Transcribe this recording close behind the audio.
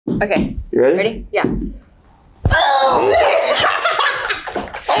Okay. You ready? Ready? Yeah.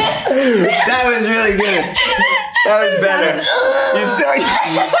 That was really good. That was better. You still.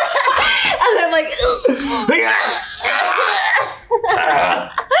 I'm like.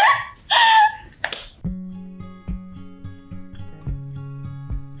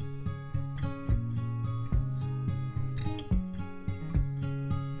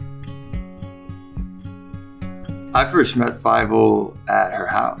 I first met Fivel at her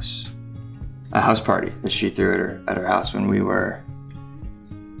house, a house party that she threw at her house when we were,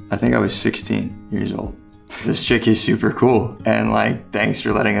 I think I was 16 years old. This chick is super cool, and like, thanks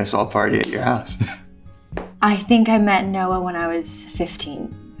for letting us all party at your house. I think I met Noah when I was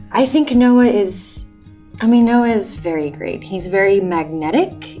 15. I think Noah is very great. He's very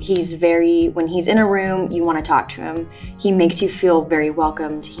magnetic. He's when he's in a room, you want to talk to him. He makes you feel very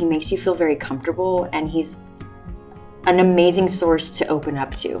welcomed. He makes you feel very comfortable, and he's an amazing source to open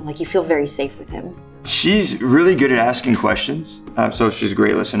up to. Like, you feel very safe with him. She's really good at asking questions, so she's a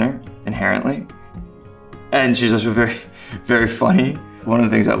great listener, inherently. And she's also very, very funny. One of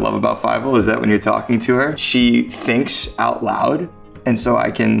the things I love about Fivel is that when you're talking to her, she thinks out loud. And so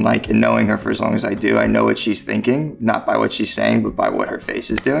I can, like, in knowing her for as long as I do, I know what she's thinking, not by what she's saying, but by what her face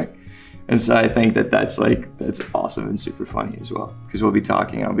is doing. And so I think that's awesome and super funny as well. Because we'll be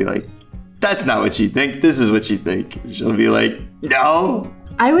talking and I'll be like, that's not what you think, this is what you think. She'll be like, no.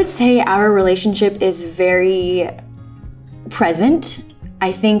 I would say our relationship is very present.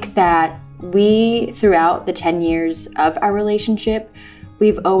 I think that throughout the 10 years of our relationship,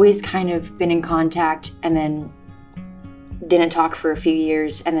 we've always kind of been in contact and then didn't talk for a few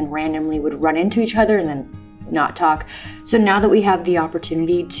years and then randomly would run into each other and then not talk. So now that we have the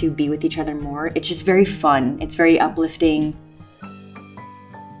opportunity to be with each other more, it's just very fun. It's very uplifting.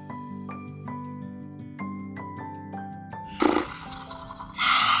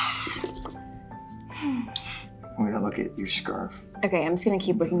 I'm gonna look at your scarf. Okay, I'm just gonna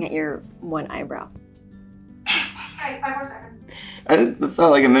keep looking at your one eyebrow. Alright, 5 more seconds. I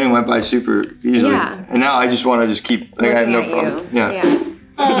felt like a minute went by super easily. Yeah. And now I just want to just keep, like, I have no Looking at problem. you. Yeah.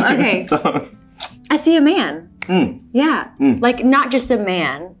 Oh, okay. I see a man. Yeah. Like, not just a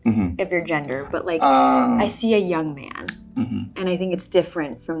man, of your gender, but like, I see a young man. And I think it's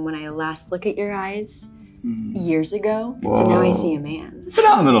different from when I last look at your eyes years ago. Whoa. So now I see a man.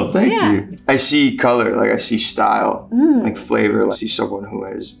 Phenomenal, thank you. I see color, like I see style, like flavor. Like, I see someone who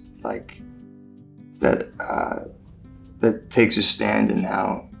has, like, that takes a stand in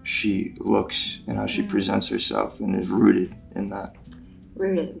how she looks and how she presents herself and is rooted in that.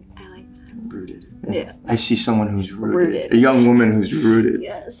 Rooted. I like that. Rooted. Yeah. I see someone who's rooted. A young woman who's rooted.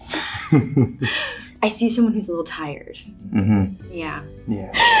 Yes. I see someone who's a little tired. Yeah.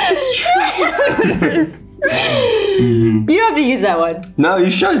 Yeah. That's true. You don't have to use that one. No,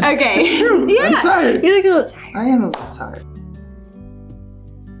 you should. Okay. It's true. Yeah. I'm tired. You look a little tired. I am a little tired.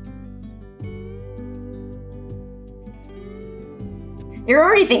 You're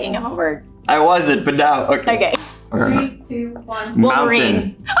already thinking of a word. I wasn't, but now, okay. Okay. 3, 2, 1. Wolverine.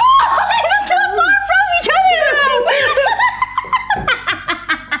 Mountain. Oh, that's not far from each other though.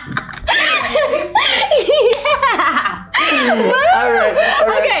 Yeah.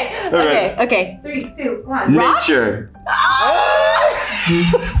 All right. Okay. 3, 2, 1. Rocks? Nature.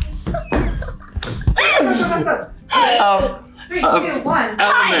 Go, go, go, go. 3, 2, 1.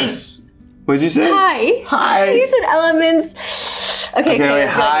 Elements. What'd you say? Hi. Hi. You said elements. Okay, wait.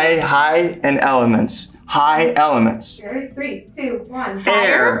 High and elements. High elements. Ready? 3, 2, 1.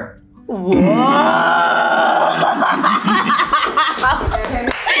 Air. Whoa.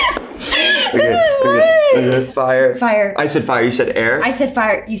 Okay. Fire. Fire. I said fire. You said air. I said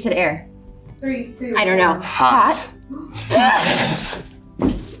fire. You said air. 3, 2. I don't know. Hot.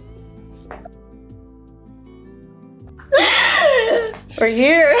 We're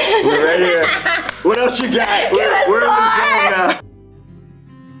here. We're right here. What else you got? We're in the zone now.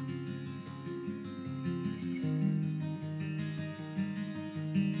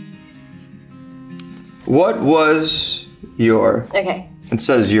 What was your, Okay. it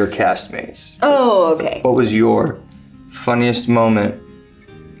says your castmates. Oh, okay. What was your funniest moment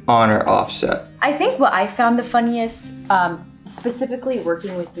on or off set? I think what I found the funniest, specifically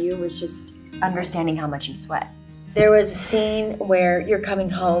working with you, was just understanding how much you sweat. There was a scene where you're coming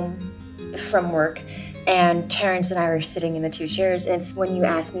home from work and Terrence and I were sitting in the 2 chairs, and it's when you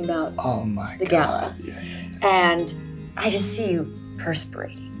asked me about the gala. Yeah. And I just see you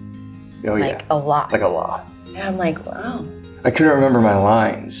perspirating. Oh, like a lot. Like a lot. And I'm like, wow. I couldn't remember my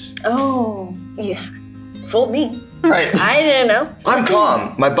lines. Oh, yeah. Fooled me. Right. I didn't know. I'm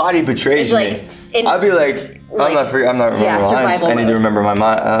calm. My body betrays It's like, me. I'll be like, I'm not remembering lines. survival I need to mode. remember my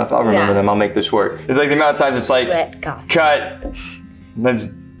mind. If I'll remember them, I'll make this work. It's like the amount of times it's like, Sweat, cough. cut.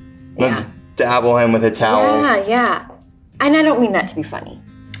 Let's dabble him with a towel. Yeah. And I don't mean that to be funny.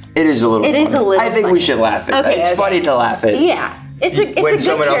 It is a little funny. It is a little I think we funny. should laugh at it. Okay, It's okay. funny to laugh at. Yeah. It's a when good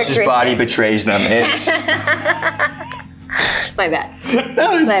someone else's body characteristic. betrays them. It's My bad.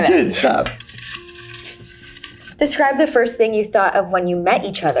 no, it's My bad. good. Stop. Describe the first thing you thought of when you met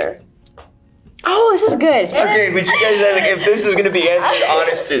each other. Oh, this is good. Okay, but you guys, like, if this is gonna be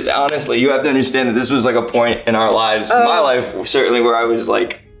answered honestly, you have to understand that this was like a point in our lives, my life certainly, where I was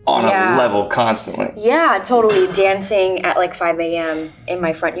like on a level constantly. Yeah, totally. Dancing at like 5 a.m. in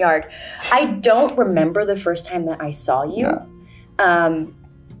my front yard. I don't remember the first time that I saw you,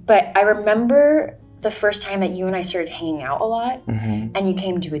 but I remember the first time that you and I started hanging out a lot, and you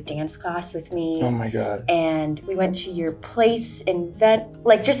came to a dance class with me. Oh my God. And we went to your place in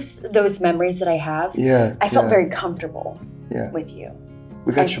like just those memories that I have. Yeah. I felt very comfortable with you.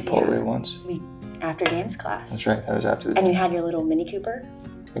 We got Chipotle once. After dance class. That's right. That was after the. And you had your little Mini Cooper.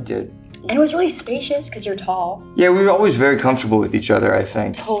 I did. And it was really spacious because you're tall. Yeah, we were always very comfortable with each other, I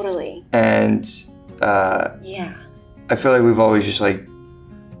think. Totally. And I feel like we've always just like,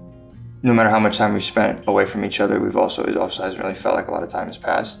 no matter how much time we've spent away from each other, it also hasn't really felt like a lot of time has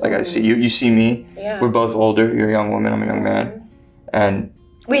passed. Like I see you see me. Yeah. We're both older. You're a young woman. I'm a young man. And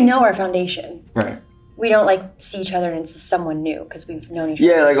we know our foundation. right. We don't like see each other and it's someone new because we've known each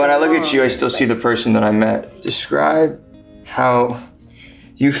other. Yeah, like so when I look long. at you, I still see the person that I met. Describe how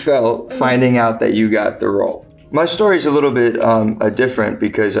you felt finding out that you got the role. My story is a little bit different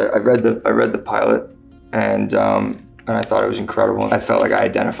because I read the pilot and I thought it was incredible. I felt like I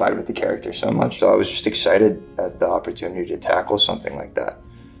identified with the character so much, so I was just excited at the opportunity to tackle something like that.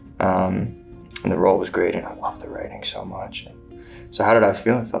 And the role was great, and I loved the writing so much. So how did I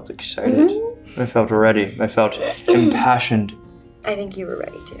feel? I felt excited. I felt ready. I felt impassioned. I think you were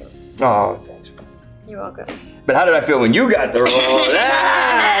ready too. Oh, thanks. You're welcome. But how did I feel when you got the role?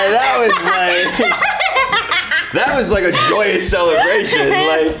 That was like a joyous celebration.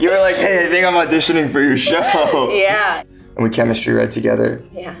 Like you were like, hey, I think I'm auditioning for your show. Yeah. And we chemistry read together.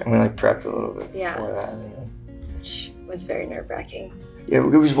 Yeah. And we like prepped a little bit before that. Which was very nerve-wracking. Yeah,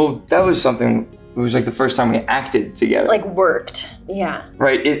 it was, that was something, it was like the first time we acted together. Like worked. Yeah.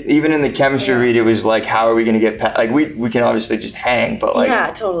 Right, even in the chemistry read, it was like, how are we gonna get past, like we can obviously just hang, but like.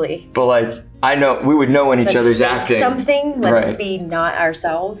 Yeah, totally. But like, I know, we would know when each other's fake acting. Something, let's Right. be not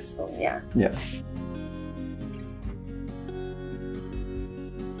ourselves. So, yeah. Yeah.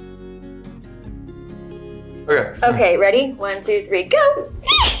 Okay. Okay, ready? 1, 2, 3, go!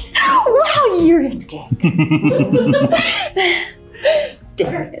 Wow, you're a dick.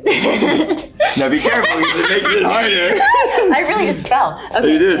 Damn it. Now be careful because it makes it harder. I really just fell.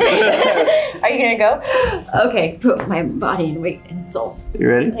 Okay. You did. Are you gonna go? Okay, put my body in weight and soul. You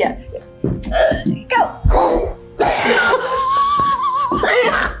ready? Yeah. Go!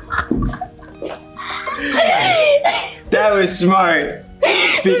 That was smart.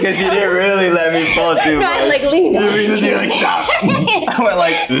 Because you didn't really let me fall too much. No, I like leaned on. You're like, stop. I went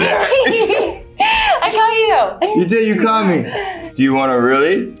like that. I caught you though. You did, you caught me. Do you want to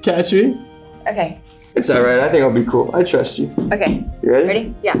really catch me? Okay. It's all right, I think I'll be cool. I trust you. Okay. You ready?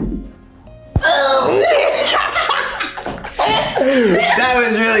 Ready? Yeah. That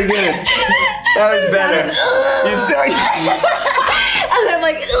was really good. That was better. You still. And I'm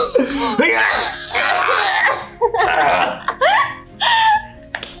like,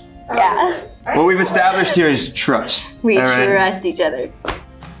 yeah. What we've established here is trust. We all right? trust each other.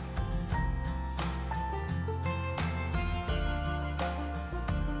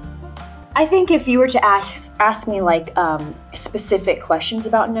 I think if you were to ask me like specific questions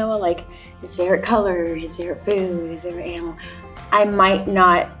about Noah, like his favorite color, his favorite food, his favorite animal, I might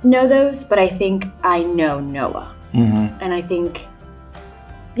not know those, but I think I know Noah. And I think,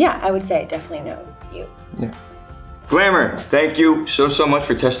 yeah, I would say I definitely know you. Yeah. Glamour, thank you so much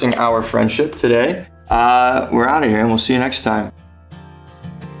for testing our friendship today. We're out of here and we'll see you next time.